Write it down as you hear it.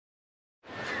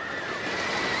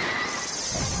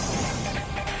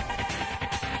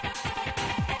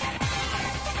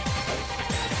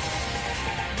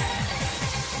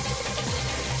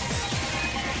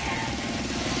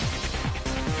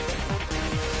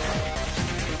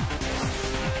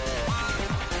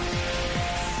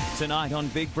Tonight on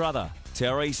Big Brother,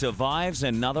 Terri survives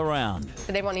another round.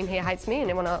 But everyone in here hates me and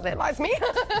everyone out there likes me.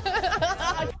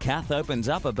 Cath opens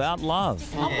up about love.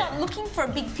 I'm not looking for a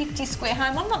big 50-square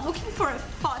home. I'm not looking for a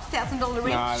 $5,000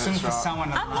 rent.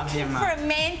 I'm looking for a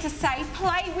man to say,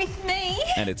 play with me.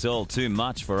 And it's all too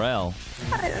much for Elle.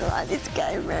 I don't like this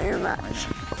game very much.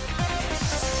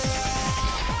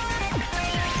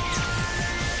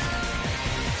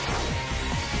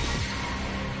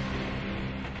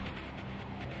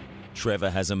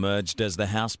 Trevor has emerged as the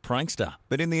house prankster,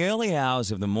 but in the early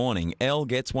hours of the morning, Elle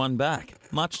gets one back,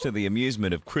 much to the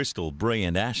amusement of Crystal, Bree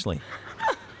and Ashley.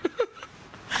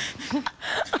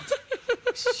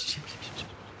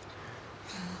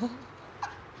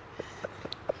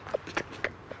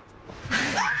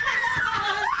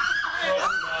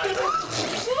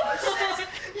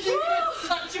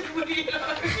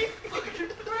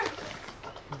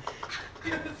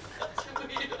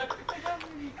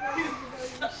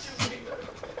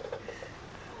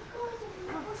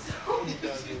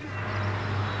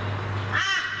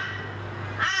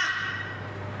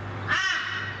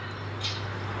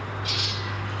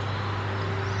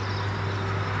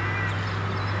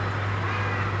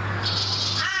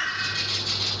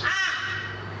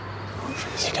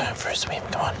 You're going for a swim,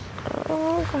 come on.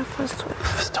 Oh, go for a swim.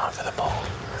 It's time for the ball.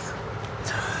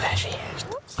 There she is.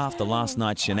 After last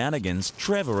night's shenanigans,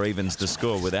 Trevor evens the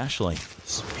score with Ashley.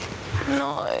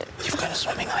 No. You've got a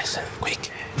swimming lesson,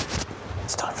 quick.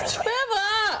 It's time for a swim.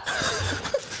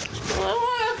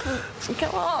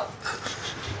 Come on.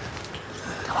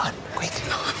 Come on, quick.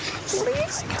 What are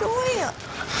you doing?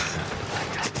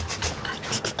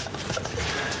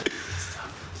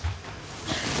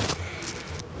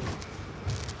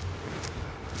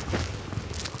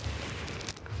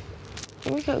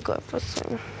 We gotta go for a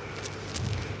swim.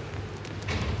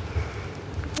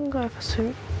 We can go for a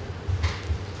swim.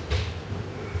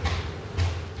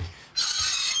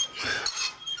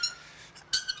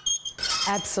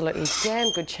 Absolutely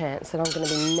damn good chance that I'm going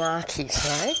to be narky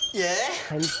today. Yeah?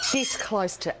 I'm this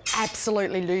close to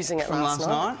absolutely losing it From last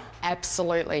night?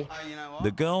 Absolutely. Oh, you know what?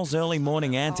 The girls' early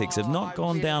morning antics have not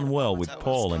gone down well with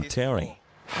Paul and Terri.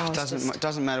 It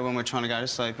doesn't matter when we're trying to go to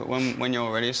sleep, but when you're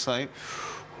already asleep,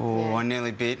 Yeah. I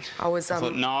nearly bit. I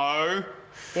thought, no.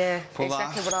 Yeah, Pull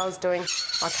exactly that. what I was doing.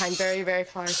 I came very, very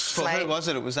close. Well, who Late. was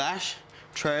it? It was Ash,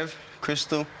 Trev,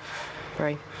 Crystal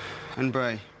Bree. and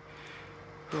Bree.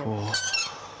 Yeah.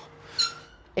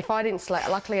 If I didn't sleep,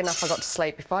 luckily enough I got to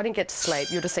sleep. If I didn't get to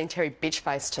sleep, you'd have seen Terri bitch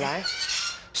face today.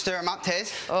 Stir him up, Ted.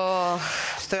 Oh.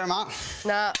 Stir him up.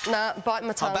 Nah, bite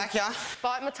my tongue. I'll back ya.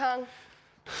 Bite my tongue.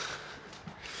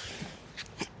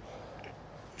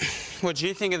 What do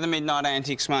you think of the midnight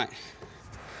antics, mate?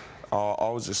 Oh, I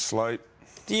was asleep.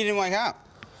 You didn't wake up?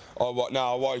 No,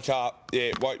 I woke up. Yeah,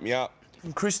 it woke me up.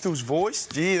 And Crystal's voice,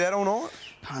 did you hear that all night?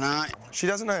 I know. She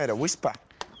doesn't know how to whisper.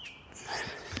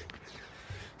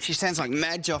 She sounds like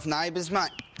Madge off Neighbours, mate.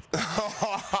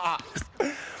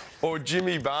 Or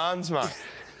Jimmy Barnes, mate.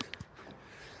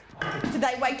 Did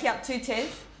they wake you up too, Ted?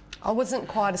 I wasn't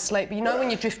quite asleep, but you know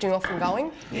when you're drifting off and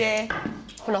going? Yeah.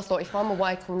 And I thought, if I'm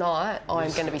awake all night,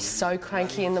 I'm going to be so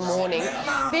cranky in the morning.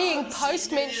 Being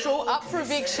post-menstrual, up for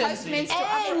eviction, and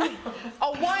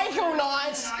awake all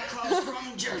night.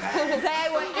 They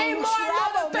were It in might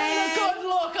not trouble, have been man. a good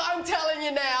look, I'm telling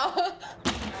you now.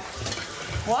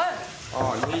 What?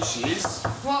 Oh, here she is.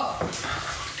 What?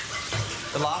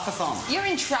 The laugh-a-thon. You're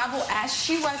in trouble, Ash.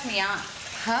 She woke me up.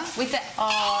 Huh? With the...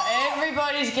 Oh,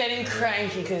 everybody's getting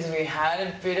cranky because we had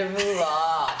a bit of a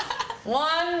laugh.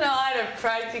 One night of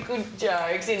practical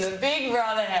jokes in the Big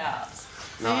Brother house.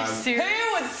 No,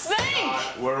 Who would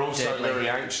think? we're also very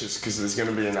anxious because there's going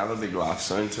to be another big laugh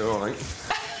soon too, I think.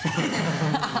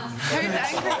 Who's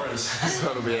angry? So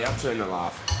it'll be our turn to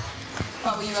laugh.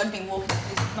 Oh, well, you've got to be walking.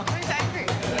 Who's angry?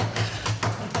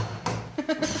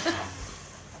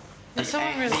 Is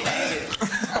someone really angry?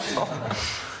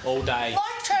 All day.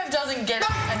 Like Trev doesn't get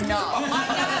enough.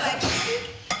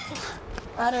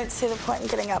 I don't see the point in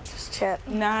getting up just yet.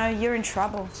 No, you're in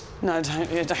trouble. No, don't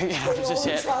get up just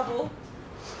yet. Trouble.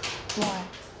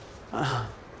 Why?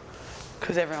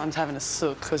 Because everyone's having a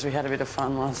sook because we had a bit of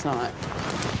fun last night.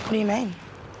 What do you mean?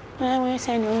 Well, we're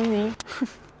so noisy.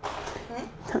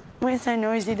 We're so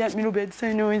noisy, that middle bed's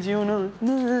so noisy all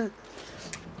night.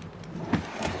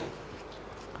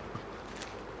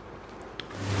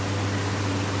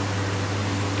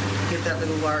 Get that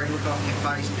little worried look off your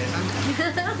face, Bevan.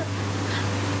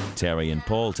 Terri and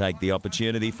Paul take the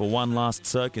opportunity for one last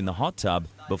soak in the hot tub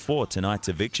before tonight's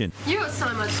eviction. You got so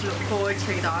much to look forward to,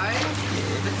 though.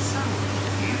 Yeah, but so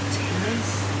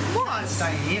What?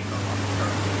 staying here for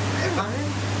forever.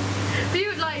 Do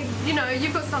you, like, you know,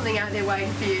 you've got something out there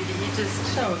waiting for you that you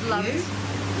just love. You?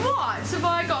 What? So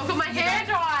I've got my hair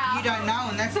dryer. You don't know,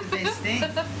 and that's the best thing.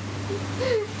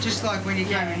 Just like when you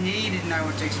came in here, you didn't know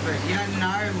what to expect. You don't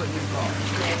know what you've got.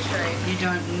 Yeah, true. You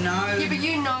don't know. Yeah, but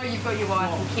you know you've got your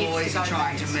wife and kids boys to go are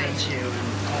trying to meet you and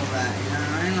all that, you know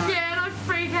what I mean? Like, yeah, and I'd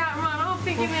freak out and run off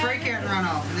thinking well, freak out and run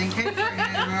off, and then keep freaking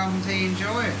out and run off until you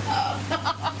enjoy it.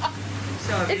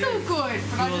 So it's all good,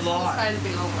 but I just want to stay a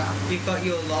bit longer. You've got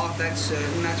your life, that's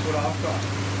certain, that's what I've got.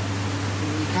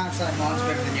 You can't say mine's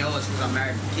better than yours because I'm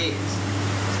married with kids.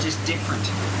 It's just different.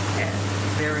 Yeah,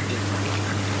 very different.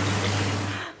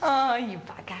 Oh, you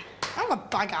bugger. I'm a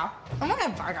bugger. I'm not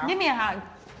a bugger. Give me a hug,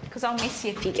 because I'll miss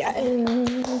you if you go.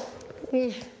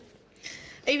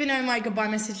 Even though my goodbye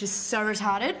message is so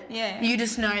retarded, you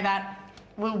just know that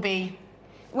we'll be...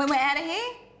 When we're out of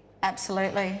here?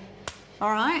 Absolutely. All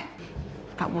right?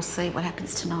 But we'll see what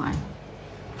happens tonight.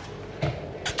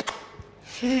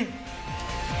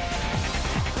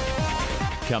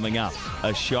 Coming up,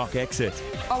 a shock exit.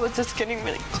 I was just getting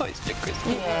really close to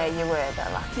Christmas. Yeah, you were,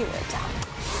 Bella. You were, darling.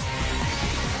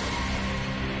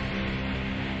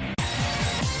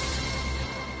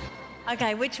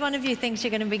 Okay, which one of you thinks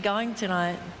you're going to be going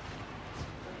tonight?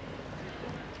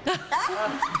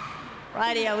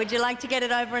 Rightio, would you like to get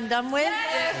it over and done with?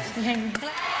 Yes.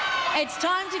 It's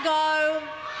time to go.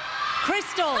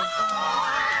 Crystal.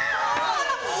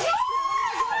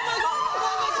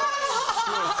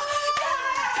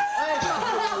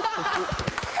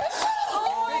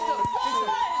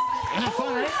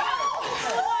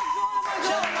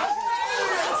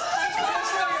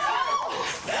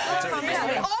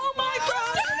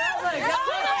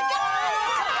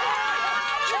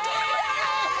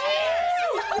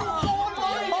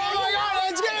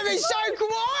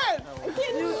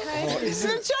 The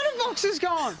chatterbox is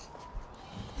gone.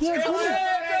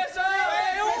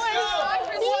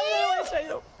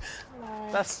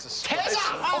 That's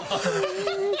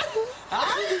disgusting.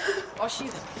 Oh,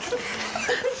 she's...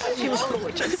 She was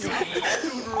gorgeous.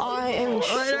 I am in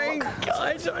shock.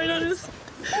 I don't understand.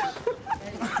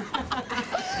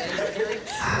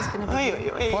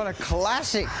 What a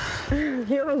classic.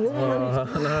 You're a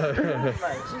woman.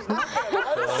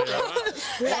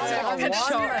 That's a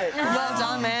shot. Well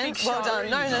done, man. Well done.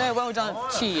 No, well done.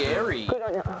 Terri. Good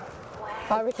on you.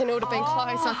 I reckon it would have been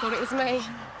close. I thought it was me.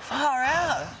 Far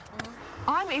out.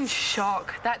 I'm in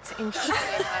shock. That's interesting.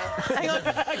 Hang on.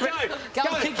 Go.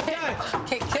 Kick.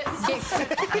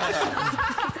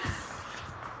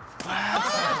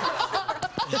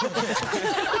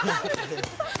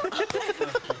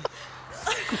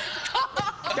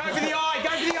 Go for the eye,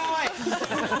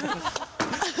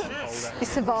 You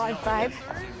survived, babe.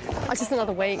 Oh, just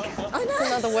another week. I know.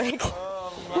 Another week.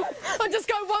 I just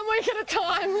go 1 week at a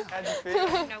time.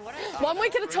 1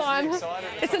 week at a time.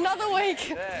 It's another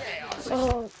week.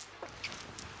 Oh.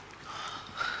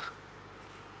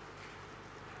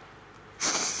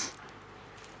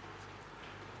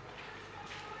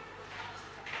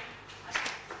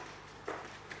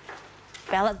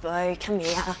 Bella Boo, come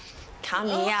here. Come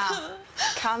here.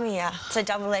 Come here. It's a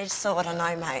double-edged sword, I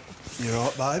know, mate. You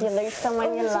all right, babe? You lose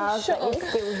someone you love, but you're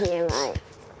still here, mate.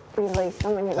 You lose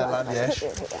someone you love, but you're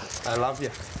still here. I love you.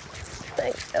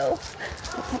 Thanks, Elle.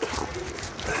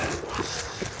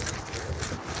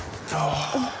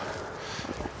 Oh,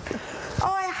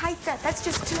 I hate that. That's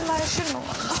just too emotional.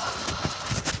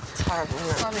 It's horrible,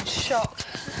 isn't it? I'm in shock.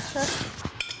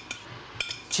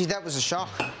 Gee, that was a shock.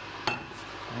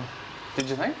 Did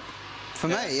you think? For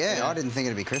me, yeah. I didn't think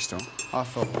it'd be Crystal. I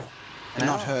thought,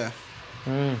 not her.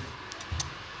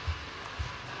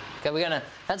 Okay, we're gonna...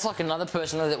 That's like another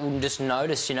person that will just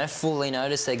notice, you know, fully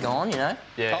notice they're gone, you know?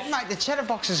 Yeah. Oh, mate, the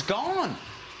chatterbox is gone.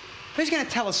 Who's going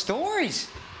to tell us stories?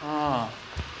 Oh.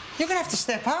 You're going to have to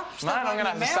step up. Mate, I'm going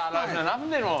to have to start opening up a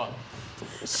bit more.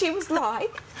 She was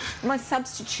like my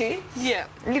substitute. Yeah.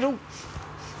 Little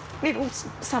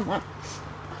someone.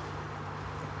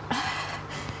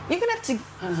 You're gonna have to,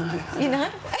 you know,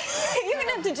 you're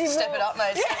gonna have to do Step more. it up,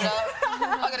 mate. Step it up.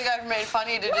 I'm going to go from being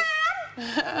funny to just...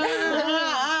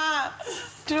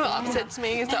 Do you know what upsets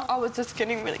me is that I was just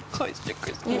getting really close to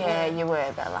Christmas. Yeah, you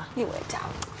were, Bella. You were,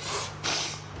 darling.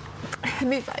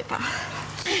 Move over.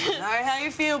 Know how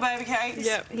you feel, baby cakes.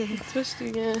 Yeah.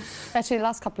 Especially, Actually, the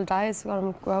last couple of days, I got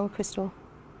on well with Crystal.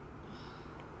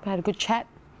 We had a good chat.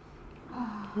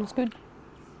 It was good.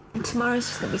 And tomorrow's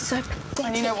just gonna be so pathetic.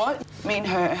 And you know what? Me and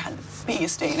her had the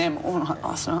biggest D&M all night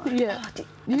last night. Yeah.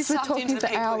 You were Sucked talking into the for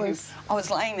people hours. I was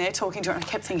laying there talking to her and I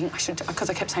kept thinking I should, because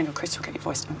I kept saying to Crystal, get your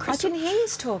voice down, I Crystal. didn't hear you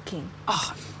talking.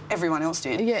 Oh, everyone else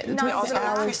did. Yeah, no, I was like,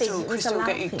 Crystal,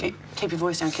 keep your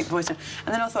voice down, keep your voice down.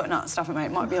 And then I thought, no, stuff it, mate.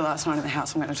 It might be her last night in the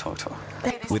house. I'm going to talk to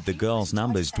her. With the girls'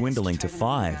 numbers dwindling to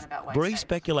 5, Bree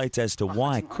speculates as to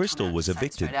why Crystal was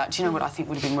evicted. Do you know what I think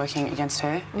would have been working against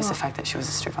her? Is the fact that she was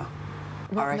a stripper.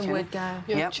 I reckon. The word go.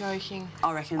 You're joking.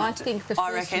 I reckon. I think the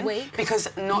first week. Because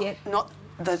not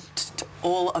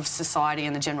all of society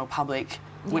and the general public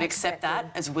would accept that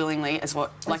as willingly as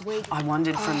what. Like, I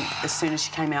wondered from as soon as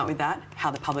she came out with that, how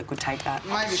the public would take that.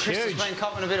 Maybe Crystal's been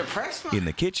copping a bit of press. In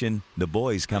the kitchen, the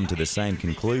boys come to the same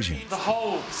conclusion. The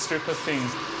whole stripper thing.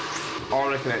 I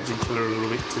reckon that did kill her a little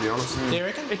bit, to be honest. Do you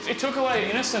reckon? It took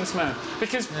away innocence, man.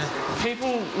 Because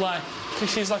people, like, cause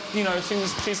she's like, you know,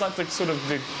 she's like the sort of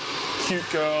the cute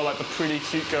girl, like the pretty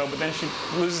cute girl, but then she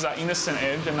loses that innocent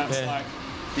edge, and that's like...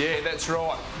 Yeah, that's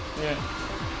right. Yeah.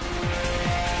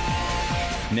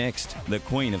 Next, the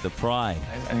Queen of the Pride.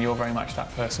 And you're very much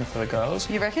that person for the girls.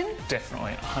 You reckon?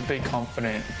 Definitely. Be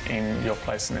confident in your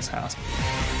place in this house.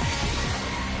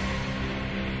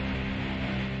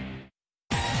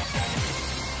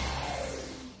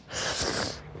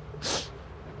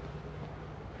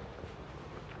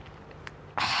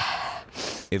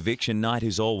 Eviction night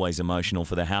is always emotional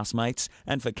for the housemates,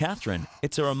 and for Catherine,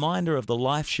 it's a reminder of the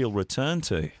life she'll return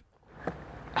to.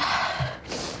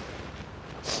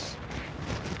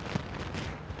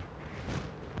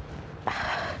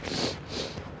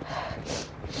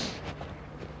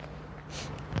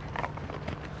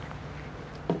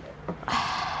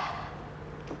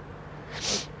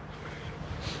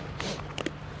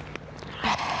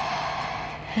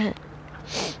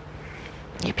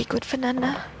 You be good for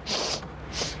Nana.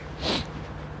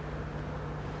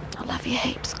 I love you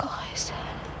heaps, guys.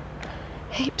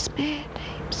 Heaps, man,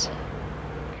 heaps.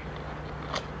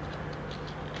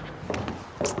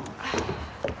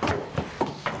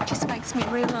 It just makes me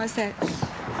realise that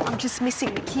I'm just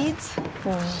missing the kids.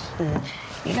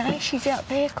 You know, she's out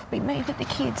there, could be me with the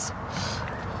kids.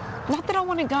 Not that I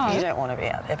want to go. You don't want to be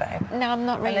out there, babe. No, I'm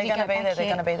not ready to go back yet. They're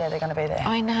going to be there, they're going to be there.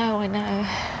 I know.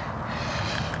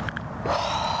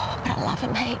 But I love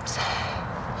them heaps.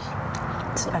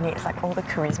 And it's like all the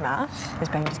charisma is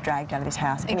being just dragged out of this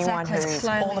house. Anyone who's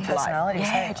all the personalities.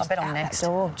 Yeah, I bet I'm next.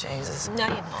 Oh, Jesus. No,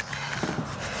 you're not.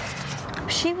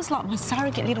 She was like my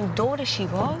surrogate little daughter, she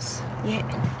was. Yeah.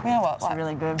 You know what? It's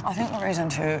really good. I think the reason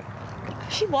too...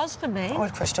 She was for me.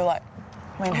 With Crystal, like,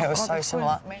 me and her were so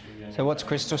similar. So what's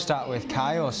Crystal start with,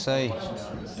 K or C?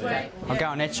 I'll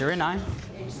go and etch her in, eh?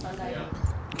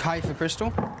 K for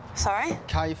Crystal? Sorry?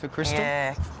 K for Crystal?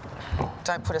 Yeah.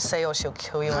 Don't put a C or she'll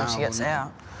kill you when she gets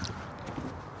out.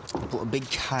 Put a big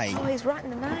K. Oh, he's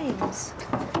writing the names.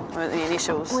 Or the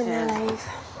initials. When they leave.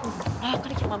 Oh, I've got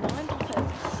to get my mind off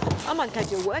it. I might go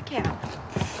do a workout.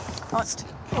 Oh, it's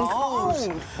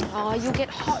cold. Oh, you'll get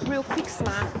hot real quick,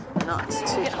 smart. No, it's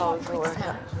too cold for a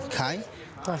workout. K?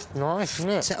 That's nice, isn't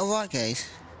it? Is that all right, guys?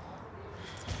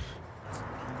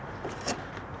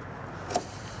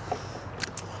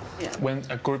 When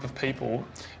a group of people,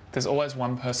 there's always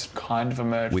one person kind of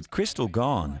emerges. With Crystal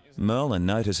gone, Merlin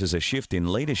notices a shift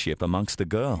in leadership amongst the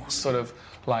girls. Sort of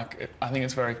like, I think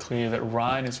it's very clear that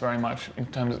Ryan is very much, in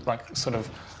terms of like, sort of,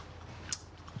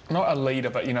 not a leader,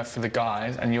 but, you know, for the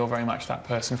guys, and you're very much that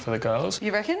person for the girls.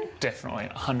 You reckon? Definitely,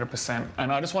 100%.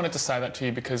 And I just wanted to say that to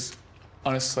you because,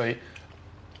 honestly,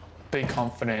 be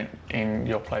confident in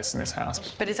your place in this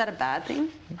house. But is that a bad thing?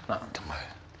 No.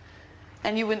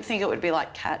 And you wouldn't think it would be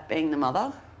like Kat being the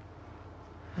mother?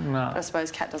 No. I suppose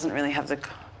Kat doesn't really have the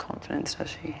confidence, does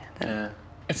she? Yeah.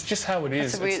 It's just how it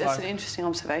is. That's an interesting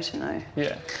observation, though.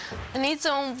 Yeah. I need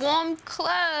some warm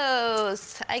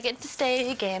clothes. I get to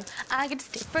stay again. I get to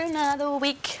stay for another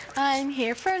week. I'm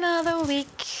here for another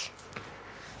week.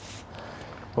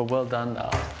 Well, well done, Dale.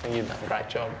 I think you've done a great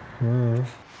job. And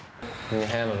you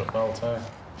handled it well, too.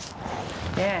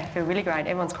 Yeah, I feel really great.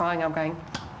 Everyone's crying. I'm going,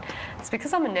 it's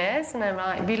because I'm a nurse and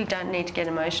I really don't need to get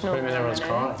emotional. What do you mean everyone's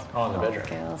crying? Oh, in the bedroom?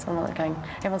 Girls, I'm not going,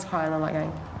 everyone's crying, I'm not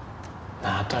going.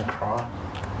 Nah, don't cry.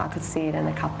 I could see it in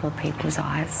a couple of people's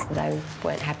eyes. They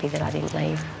weren't happy that I didn't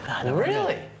leave.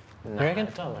 Really? You reckon?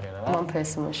 Don't look at that. One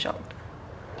person was shocked.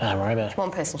 Don't worry about it. One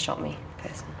person shot me.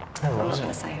 I'm not going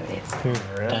to say who it is.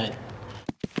 Really?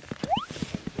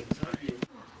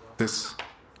 This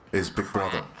is Big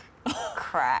Brother.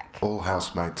 Crack. All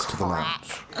housemates to the lounge.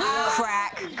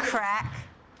 Crack.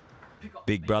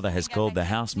 Big Brother has called the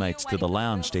housemates to the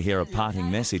lounge to hear a parting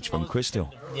message from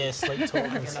Crystal. Yeah, sleep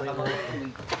talking, sleep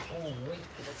walking.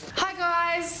 Hi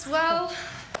guys, well,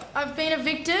 I've been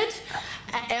evicted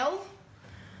at Elle.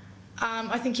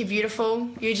 I think you're beautiful.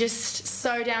 You're just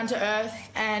so down to earth,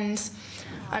 and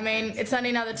I mean, it's only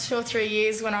another 2 or 3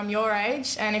 years when I'm your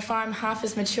age, and if I'm half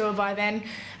as mature by then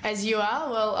as you are,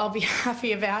 well, I'll be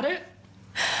happy about it.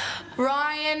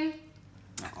 Ryan,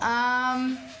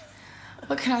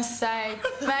 what can I say?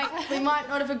 Mate, we might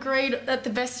not have agreed at the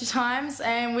best of times,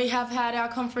 and we have had our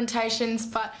confrontations,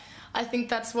 but I think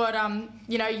that's what,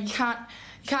 you know, you can't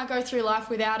go through life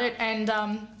without it, and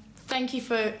thank you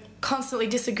for constantly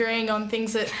disagreeing on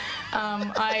things that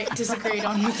I disagreed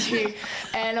on with you.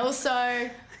 And also,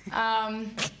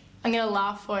 I'm going to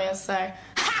laugh for you, so. And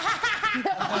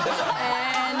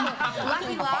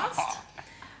lucky last,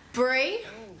 Bree.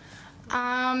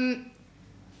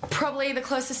 Probably the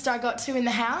closest I got to in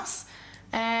the house.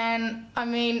 And, I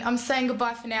mean, I'm saying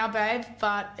goodbye for now, babe,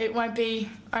 but it won't be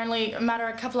only a matter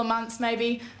of a couple of months,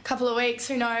 maybe a couple of weeks,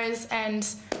 who knows. And,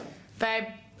 babe,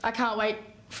 I can't wait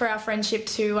for our friendship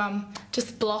to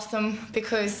just blossom,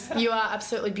 because you are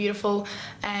absolutely beautiful,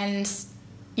 and,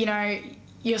 you know,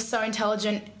 you're so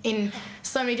intelligent in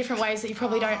so many different ways that you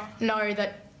probably don't know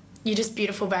that you're just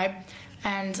beautiful, babe,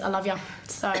 and I love you.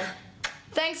 So,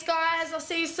 thanks, guys. I'll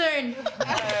see you soon.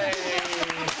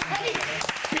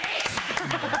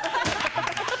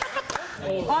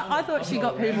 I thought she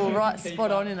got people right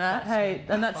spot on in that, hey,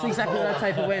 and that's exactly what I'd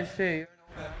say for Wes too.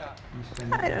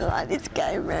 I don't like this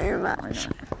game very much.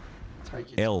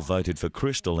 Elle voted for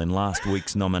Crystal in last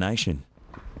week's nomination.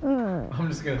 I'm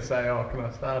just going to say, oh, can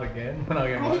I start again when I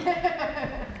get my...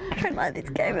 I don't like this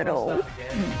game at all.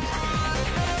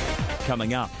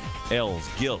 Coming up, Elle's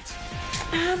guilt.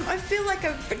 I feel like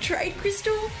I've betrayed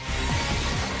Crystal.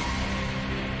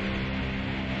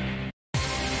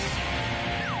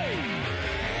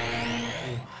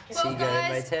 Well,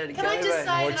 guys, can I just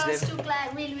say that I'm still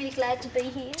glad, really glad to be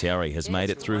here. Terri has made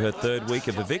it through her 3rd week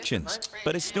of evictions,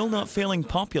 but is still not feeling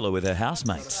popular with her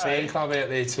housemates. Fan club out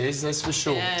there, Tess, that's for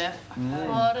sure. Yeah.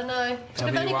 Oh, I don't know. But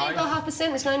I've only been by 0.5%.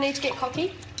 There's no need to get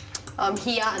cocky. I'm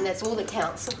here, and that's all that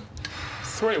counts.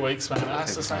 3 weeks, man. It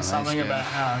has to say something about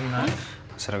how, you know.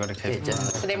 So I've got to keep it down.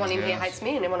 But everyone in here hates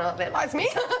me, and everyone out there likes me.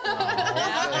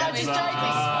 I'm just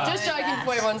joking. Just joking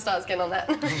before everyone starts getting on that.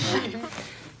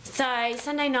 So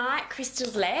Sunday night,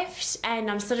 Crystal's left, and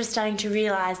I'm sort of starting to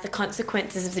realise the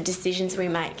consequences of the decisions we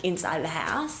make inside the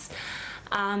house.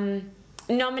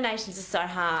 Nominations are so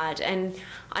hard, and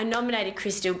I nominated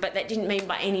Crystal, but that didn't mean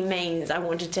by any means I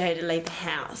wanted her to leave the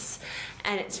house.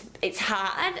 And it's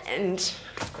hard, and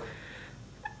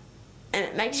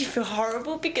it makes you feel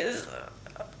horrible, because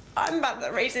I'm part of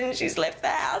the reason she's left the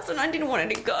house, and I didn't want her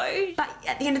to go. But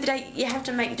at the end of the day, you have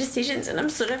to make decisions, and I'm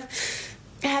sort of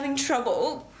having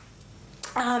trouble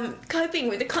coping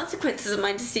with the consequences of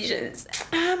my decisions.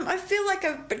 I feel like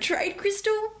I've betrayed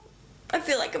Crystal. I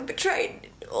feel like I've betrayed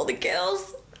all the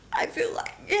girls. I feel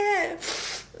like, yeah.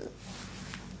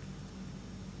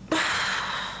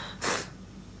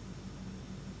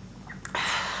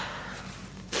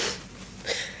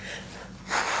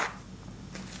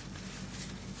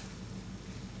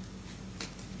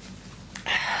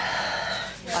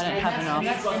 I don't have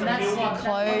enough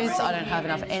clothes, I don't have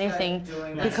enough anything,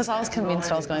 because I was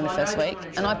convinced I was going the first week,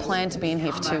 and I planned to be in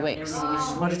here for 2 weeks.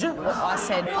 What did you? I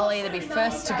said I'll either be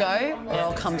first to go or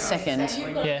I'll come second.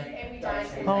 Yeah.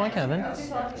 Oh, okay then.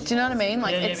 Do you know what I mean?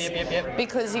 Like, Yep.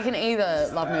 because you can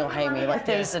either love me or hate me. Like,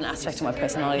 there's an aspect of my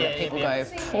personality that people go,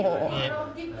 poor.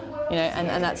 You know,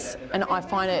 and I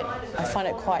find it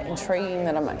quite intriguing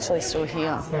that I'm actually still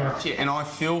here. Yeah, and I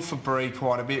feel for Bree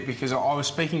quite a bit, because I was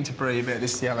speaking to Bree about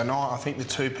this the other night. I think the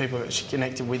 2 people that she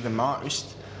connected with the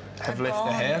most have left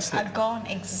the house. I've gone,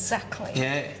 exactly.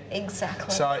 Yeah.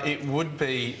 Exactly. So it would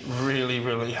be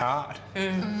really hard.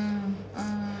 And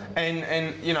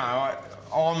you know,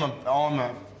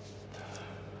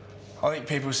 I think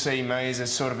people see me as a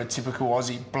sort of a typical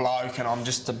Aussie bloke, and I'm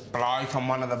just a bloke. I'm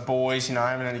one of the boys, you know. I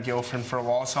haven't had a girlfriend for a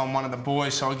while, so I'm one of the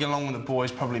boys. So I get along with the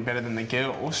boys probably better than the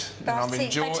girls. But I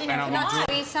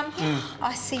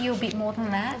see you a bit more than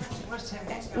that.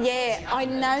 Yeah, I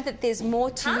know that there's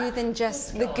more to you than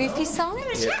just the goofy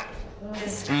side. Yeah.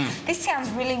 This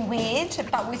sounds really weird,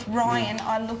 but with Ryan,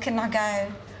 I look and I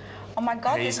go, oh my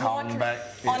God, he's holding back.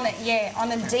 On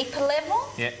a deeper level.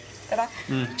 Yeah.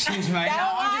 Excuse me, no,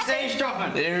 I'm just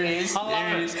eavesdropping. There he is.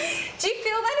 There he is. Do you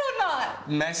feel that or not?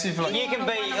 Massively. You can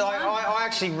be like I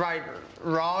actually rate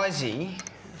Frizy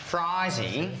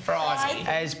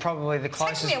as probably the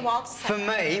closest. It's taken me a while to say for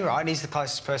me, right? He's the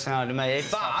closest personality to me.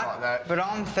 But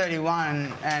I'm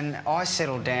 31 and I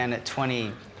settled down at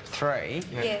 23,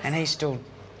 and he's still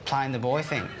playing the boy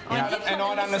thing. You know? And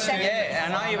I'd understand. Yeah, I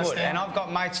know you would. understand. And I've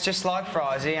got mates just like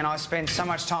Frizy, and I spend so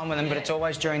much time with them, but it's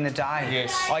always during the day.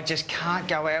 Yes. I just can't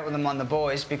go out with them on the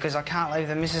boys because I can't leave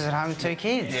the missus at home with 2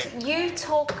 kids. You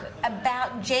talk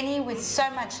about Jenny with so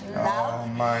much love. Oh,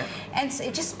 mate. And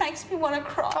it just makes me want to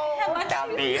cry. How much It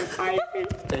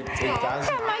does.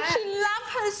 How much you love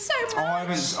her so much.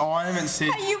 I haven't said...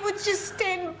 How you would just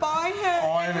stand by her.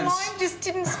 I and haven't mine just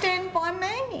didn't stand by me.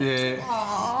 Yeah.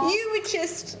 Aww. You were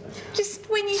just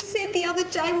when you said the other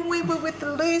day when we were with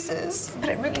the losers, but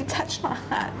it really touched my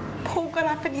heart. Paul got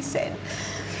up and he said,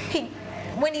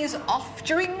 when he was off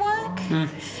during work,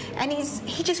 and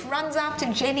he just runs after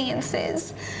Jenny and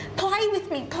says, play with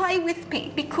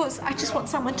me, because I just want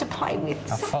someone to play with.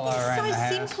 I follow her around the house.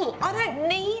 So simple. I don't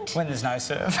need... When there's no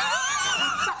serve. Okay.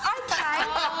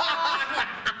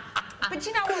 But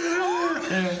you know what?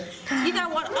 You know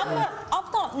what?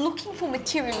 I'm not looking for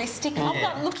materialistic. I'm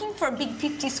not looking for a big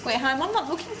 50-square home. I'm not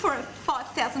looking for a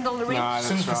 $5,000 rent. No,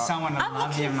 looking for someone to I'm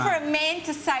love you, looking mate. for a man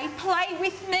to say, play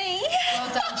with me.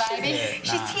 Well done, baby.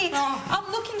 She's here.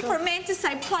 I'm looking for a man to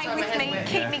say, play with me,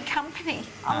 keep me company.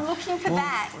 I'm looking for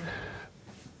that.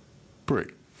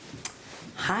 Brick.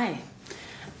 Hi.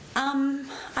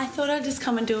 I thought I'd just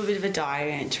come and do a bit of a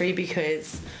diary entry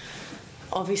because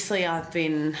obviously I've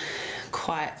been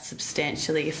quite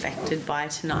substantially affected by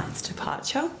tonight's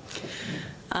departure.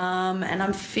 And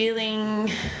I'm feeling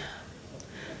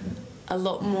a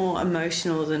lot more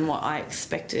emotional than what I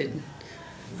expected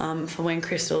for when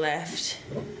Crystal left.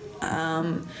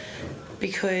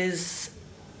 Because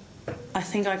I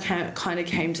think I kind of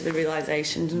came to the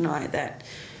realisation tonight that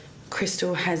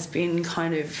Crystal has been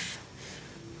kind of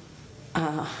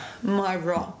my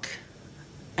rock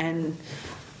and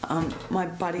my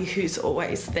buddy who's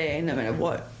always there no matter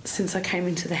what since I came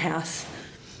into the house.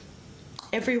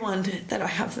 Everyone that I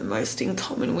have the most in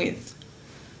common with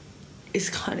is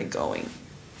kind of going.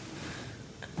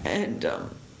 And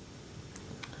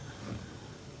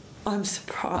I'm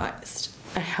surprised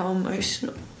at how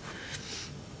emotional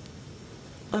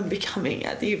I'm becoming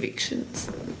at the evictions.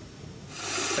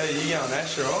 Hey, you going,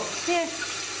 Ash, you alright? Yeah.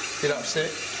 Bit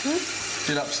upset?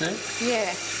 Bit upset?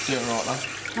 Yeah. You alright, though?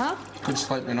 Huh? Good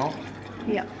sleep tonight?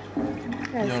 Yeah.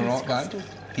 You alright, babe?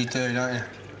 You do, don't you?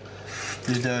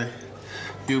 You do.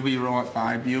 You'll be right,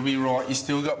 babe. You'll be right. You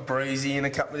still got Breezy and a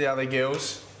couple of the other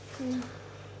girls.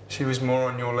 She was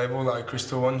more on your level, though,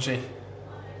 Crystal, wasn't she?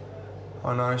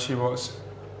 I know she was.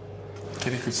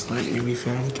 Get a good sleep. You'll be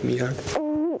fine. Give me a hug.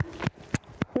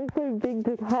 You're so big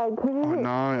to hug. I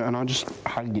know, and I just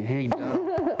hug your head.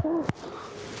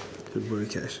 Good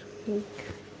work, Ash.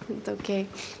 It's okay.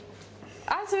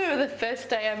 I just remember the first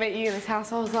day I met you in this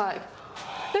house, I was like,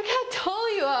 look how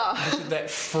tall you are. Look at that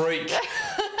freak.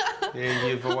 Yeah,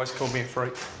 you've always called me a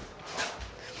freak.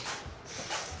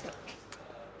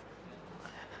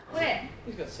 Where?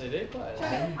 He's got CD players.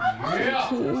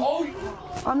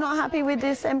 I'm not happy with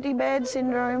this empty bed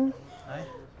syndrome. Hey?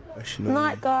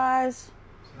 Night, guys.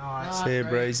 Night. See you,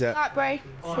 Breezy. Night, Bree.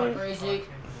 Alright, Breezy.